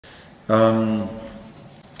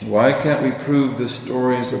Why can't we prove the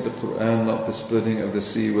stories of the Quran like the splitting of the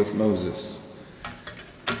sea with Moses?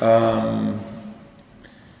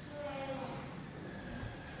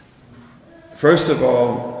 First of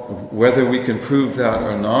all, whether we can prove that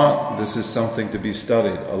or not, this is something to be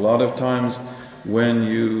studied. A lot of times when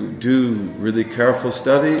you do really careful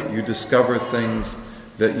study, you discover things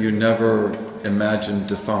that you never imagined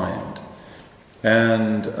to find.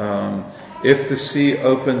 And if the sea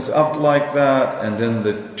opens up like that, and then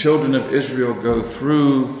the children of Israel go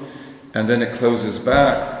through, and then it closes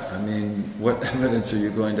back, I mean, what evidence are you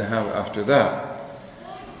going to have after that?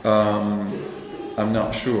 I'm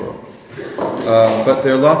not sure. But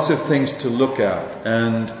there are lots of things to look at.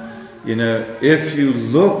 And, you know, if you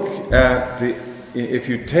look at if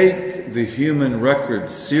you take the human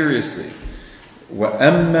record seriously,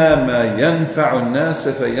 وَأَمَّا مَا يَنْفَعُ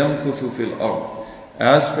النَّاسَ فَيَمْكُثُ فِي الْأَرْضِ.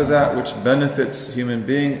 As for that which benefits human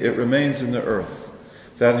being, it remains in the earth.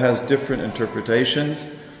 That has different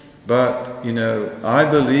interpretations, but, you know, I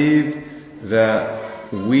believe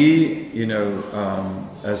that we, you know,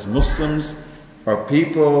 as Muslims, are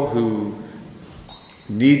people who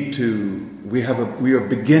need to, we are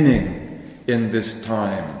beginning in this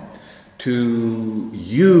time to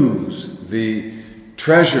use the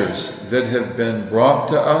treasures that have been brought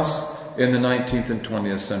to us in the 19th and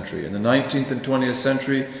 20th century. In the 19th and 20th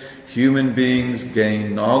century, human beings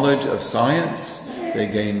gain knowledge of science, they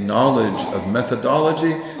gain knowledge of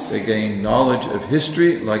methodology, they gain knowledge of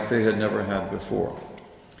history like they had never had before.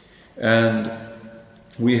 And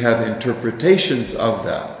we have interpretations of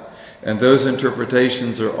that. And those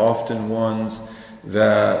interpretations are often ones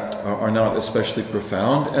that are not especially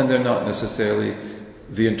profound, and they're not necessarily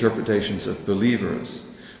the interpretations of believers.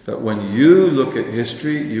 But when you look at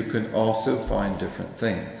history, you can also find different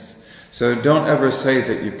things. So don't ever say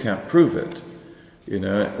that you can't prove it. You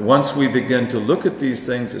know, once we begin to look at these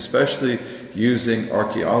things, especially using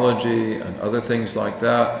archaeology and other things like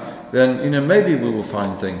that, then, you know, maybe we will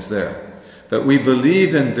find things there. But we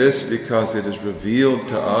believe in this because it is revealed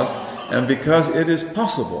to us and because it is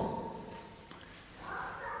possible.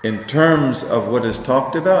 In terms of what is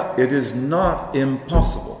talked about, it is not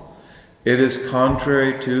impossible. It is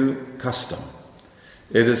contrary to custom.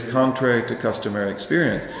 It is contrary to customary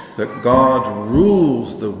experience. But God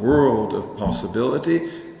rules the world of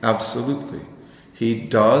possibility absolutely. He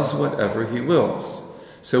does whatever He wills.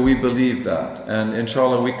 So we believe that, and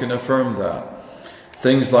inshallah we can affirm that.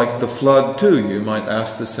 Things like the flood too, you might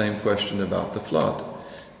ask the same question about the flood.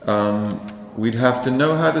 We'd have to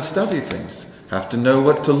know how to study things, have to know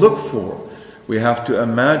what to look for. We have to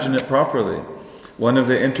imagine it properly. One of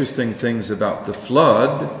the interesting things about the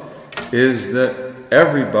flood is that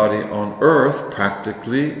everybody on earth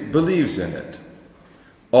practically believes in it.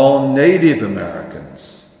 All Native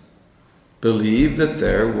Americans believe that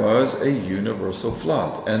there was a universal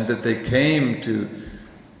flood and that they came to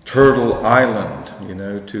Turtle Island, you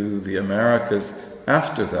know, to the Americas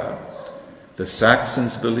after that. The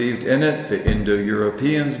Saxons believed in it, the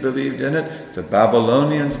Indo-Europeans believed in it, the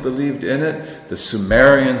Babylonians believed in it, the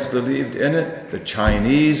Sumerians believed in it, the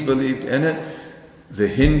Chinese believed in it, the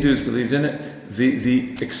Hindus believed in it.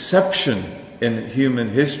 The exception in human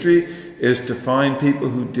history is to find people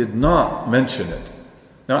who did not mention it.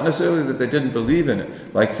 Not necessarily that they didn't believe in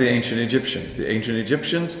it, like the ancient Egyptians. The ancient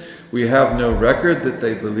Egyptians, we have no record that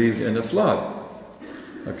they believed in a flood.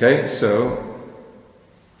 Okay, so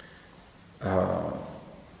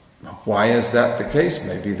why is that the case?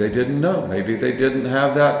 Maybe they didn't know. Maybe they didn't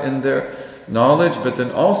have that in their knowledge. But then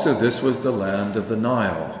also this was the land of the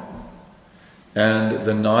Nile. And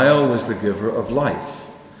the Nile was the giver of life.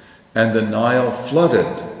 And the Nile flooded.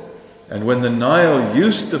 And when the Nile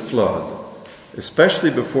used to flood, especially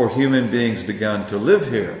before human beings began to live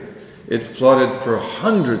here, it flooded for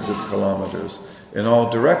hundreds of kilometers in all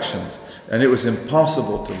directions. And it was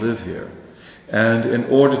impossible to live here. And in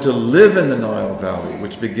order to live in the Nile Valley,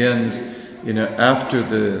 which begins, you know, after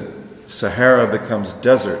the Sahara becomes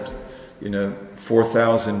desert, you know,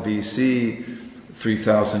 4000 BC,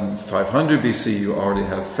 3500 BC, you already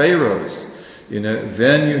have pharaohs. You know,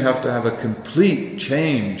 then you have to have a complete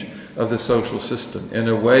change of the social system in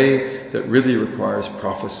a way that really requires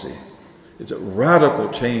prophecy. It's a radical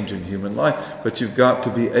change in human life, but you've got to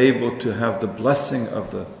be able to have the blessing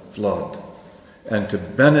of the flood and to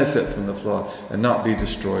benefit from the flood and not be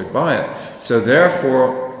destroyed by it. So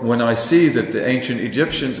therefore, when I see that the ancient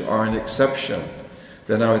Egyptians are an exception,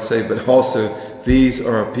 then I would say, but also these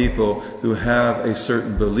are people who have a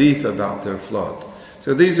certain belief about their flood.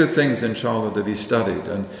 So these are things, inshallah, to be studied.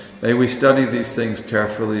 And may we study these things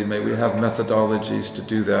carefully. May we have methodologies to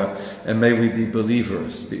do that. And may we be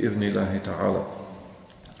believers, bi-idhnillahi ta'ala.